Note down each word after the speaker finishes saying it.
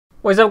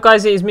What's up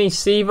guys, it is me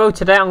Sivo.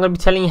 Today I'm going to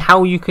be telling you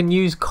how you can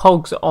use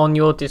Cogs on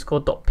your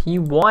Discord.py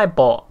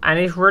bot, and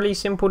it's really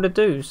simple to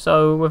do.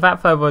 So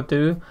without further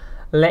ado,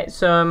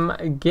 let's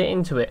get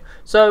into it.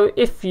 So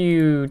if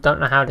you don't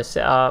know how to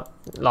set up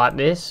like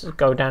this,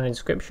 go down in the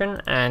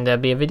description and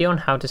there'll be a video on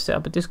how to set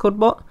up a Discord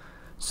bot.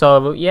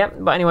 So yeah,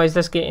 but anyways,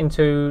 let's get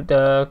into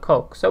the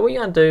Cog. So what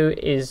you're going to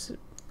do is,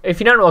 if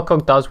you don't know what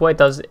Cog does, what it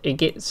does, it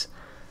gets,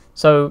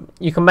 so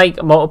you can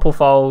make multiple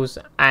files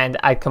and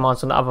add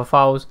commands on the other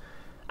files,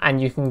 and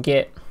you can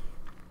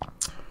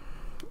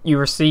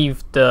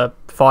receive the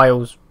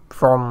files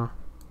from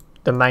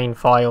the main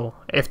file,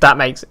 if that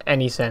makes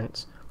any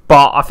sense.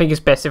 But I think it's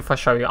best if I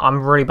show you.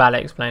 I'm really bad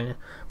at explaining.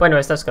 But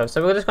anyways, let's go.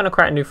 So we're just going to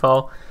create a new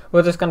file.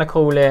 We're just going to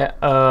call it,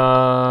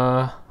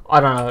 I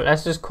don't know,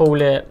 let's just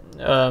call it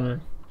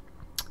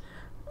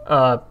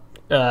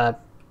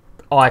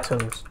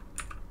items.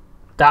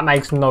 That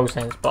makes no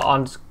sense, but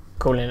I'm just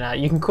calling it that.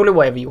 You can call it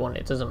whatever you want,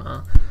 it doesn't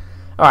matter.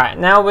 Alright,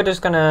 now we're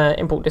just going to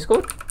import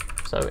Discord.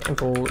 So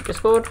import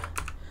Discord,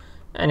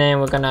 and then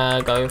we're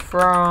gonna go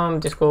from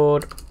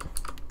Discord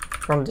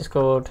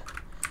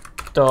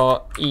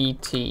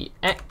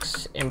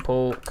 .etx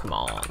import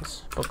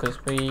commands, because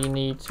we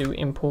need to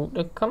import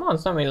the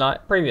commands, don't we,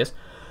 like previous.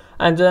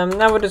 And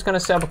now we're just gonna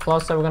set up a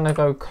class. So we're gonna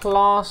go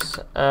class.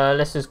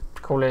 Let's just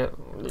call it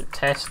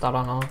test. I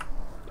don't know.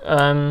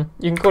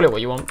 You can call it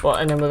what you want,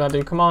 but and then we're gonna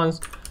do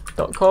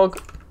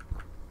commands.cog,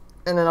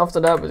 and then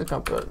after that we're just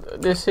gonna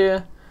put this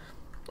here.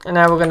 And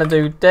now we're going to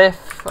do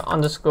def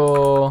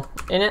underscore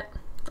init,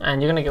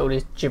 and you're going to get all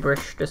this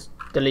gibberish, just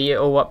delete it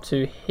all up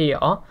to here.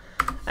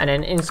 And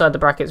then inside the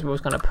brackets we're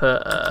just going to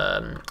put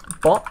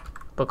bot,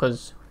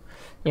 because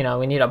you know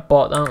we need a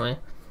bot, don't we?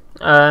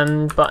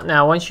 But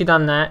now once you've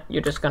done that,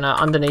 you're just going to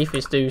underneath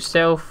is do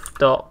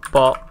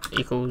self.bot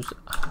equals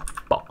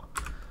bot.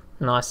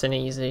 Nice and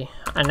easy.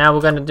 And now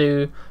we're going to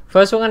do,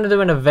 first we're going to do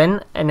an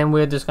event, and then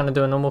we're just going to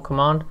do a normal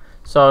command.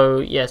 So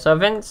yeah, so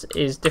events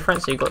is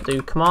different. So you got to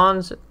do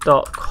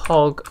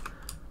commands.cog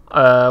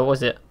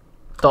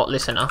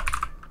 .listener.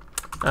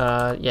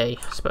 Yeah, you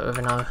spelled with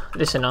an O.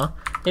 Listener.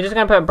 You're just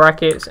gonna put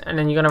brackets, and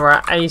then you're gonna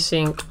write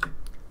async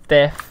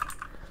def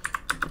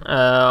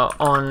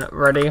on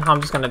ready. I'm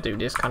just gonna do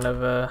this kind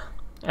of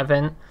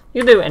event.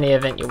 You do any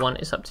event you want,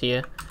 it's up to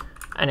you.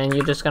 And then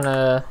you're just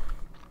gonna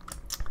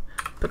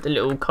put the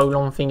little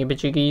colon thingy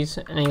bajiggies,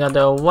 and then you gotta do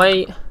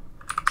await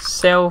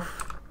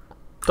self.bot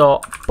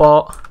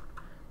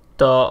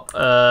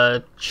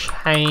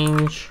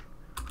change,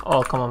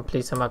 oh come on,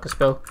 please tell me I can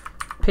spell,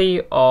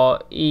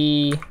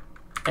 PRESENC,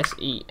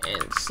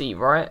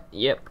 right?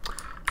 Yep.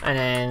 And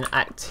then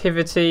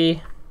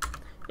activity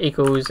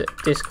equals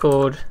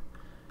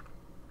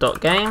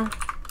discord.game,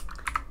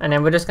 and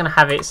then we're just gonna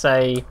have it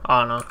say,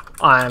 I don't know,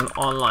 I'm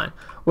online.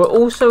 We're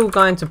also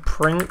going to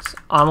print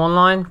I'm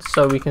online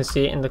so we can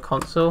see it in the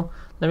console.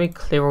 Let me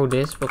clear all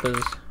this,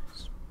 because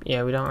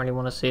yeah, we don't really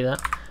want to see that.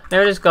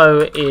 Now just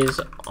go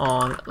is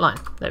online.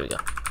 There we go.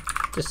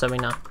 Just so we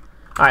know.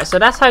 Alright, so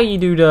that's how you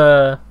do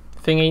the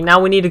thingy. Now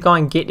we need to go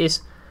and get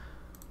this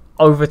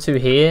over to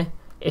here.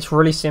 It's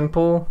really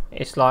simple.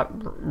 It's like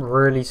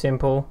really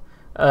simple.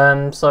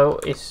 So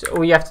it's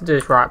all you have to do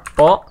is write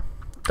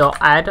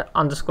bot.add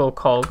underscore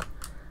cog,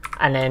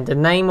 and then the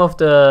name of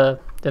the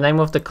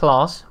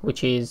class,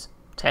 which is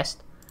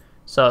test.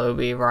 So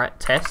we write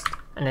test,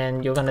 and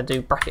then you're gonna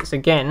do brackets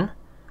again,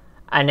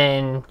 and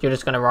then you're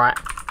just gonna write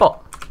bot.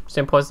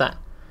 Simple as that.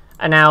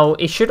 And now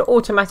it should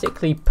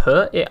automatically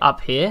put it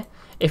up here.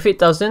 If it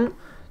doesn't,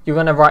 you're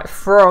going to write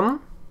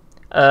from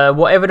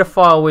whatever the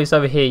file is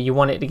over here you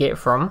want it to get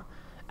from,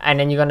 and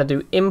then you're going to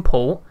do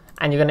import,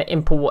 and you're going to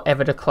import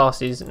whatever the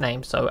class is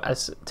named, so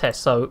as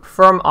test. So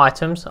from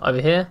items over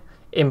here,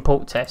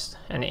 import test,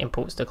 and it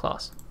imports the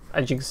class,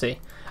 as you can see.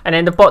 And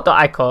then the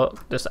bot.icon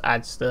just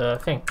adds the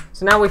thing.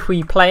 So now if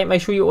we play it,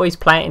 make sure you always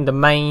play it in the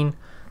main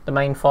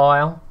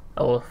file,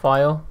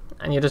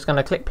 and you're just going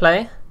to click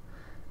play.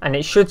 And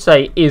it should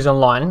say is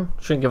online,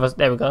 shouldn't give us,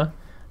 there we go.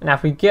 And now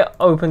if we get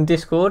open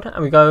Discord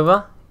and we go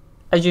over,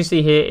 as you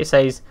see here, it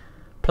says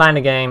playing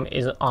the game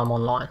is I'm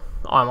online,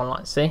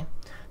 see?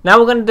 Now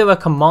we're going to do a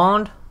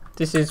command.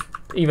 This is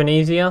even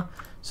easier.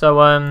 So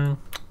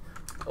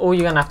all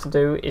you're going to have to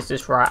do is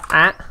just write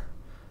at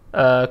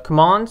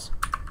commands,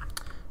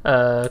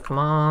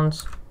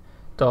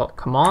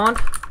 commands.command,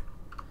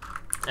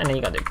 and then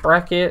you got the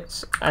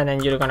brackets, and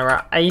then you're going to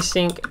write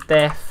async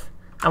def.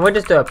 And we'll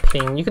just do a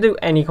ping. You can do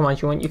any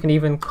commands you want. You can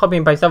even copy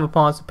and paste other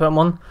parts to put them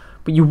on,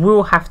 but you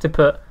will have to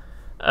put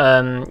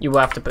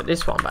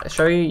this one back to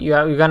show you.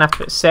 You're gonna have to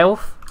put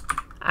self,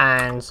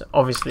 and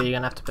obviously you're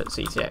gonna have to put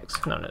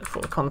ctx, no,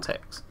 for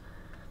context.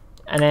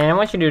 And then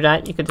once you do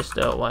that, you could just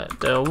do await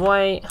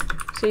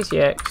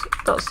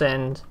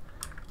ctx.send,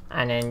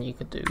 and then you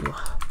could do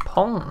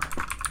pong.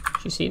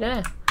 As you see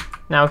there.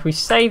 Now if we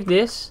save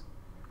this,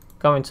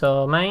 go into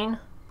our main,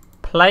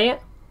 play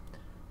it,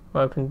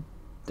 we'll open.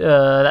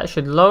 That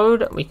should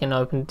load. We can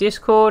open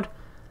Discord,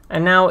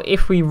 and now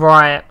if we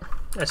write,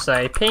 let's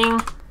say ping,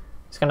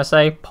 it's gonna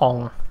say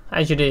pong,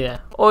 as you do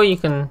there, or you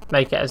can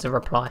make it as a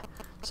reply.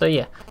 So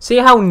yeah, see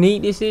how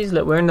neat this is.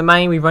 Look, we're in the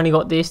main. We've only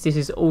got this. This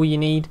is all you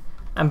need,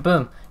 and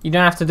boom. You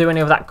don't have to do any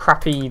of that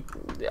crappy.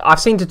 I've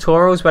seen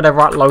tutorials where they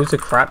write loads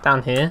of crap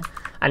down here,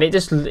 and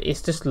it's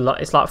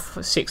like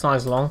 6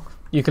 lines long.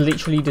 You can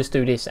literally just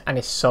do this, and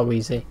it's so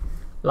easy.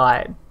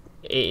 Like,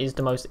 it is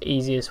the most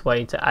easiest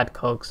way to add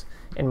cogs,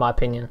 in my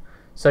opinion.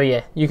 So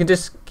yeah, you can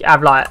just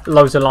have like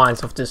loads of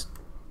lines of just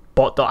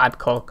bot.add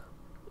cog.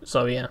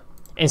 So yeah,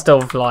 instead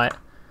of like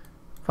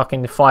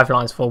fucking 5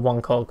 lines for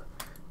 1 cog.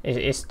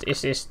 It's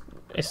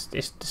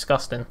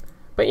disgusting.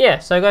 But yeah,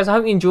 so guys, I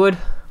hope you enjoyed.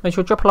 Make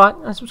sure to drop a like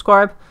and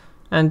subscribe,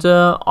 and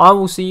I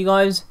will see you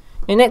guys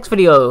in the next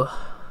video,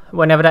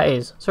 whenever that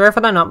is. Sorry if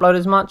I don't upload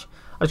as much.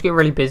 I just get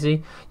really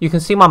busy. You can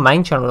see my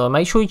main channel though.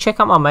 Make sure you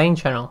check out my main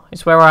channel.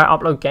 It's where I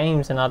upload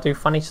games and I do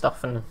funny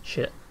stuff and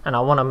shit. And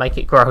I want to make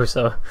it grow,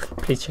 so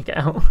please check it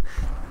out.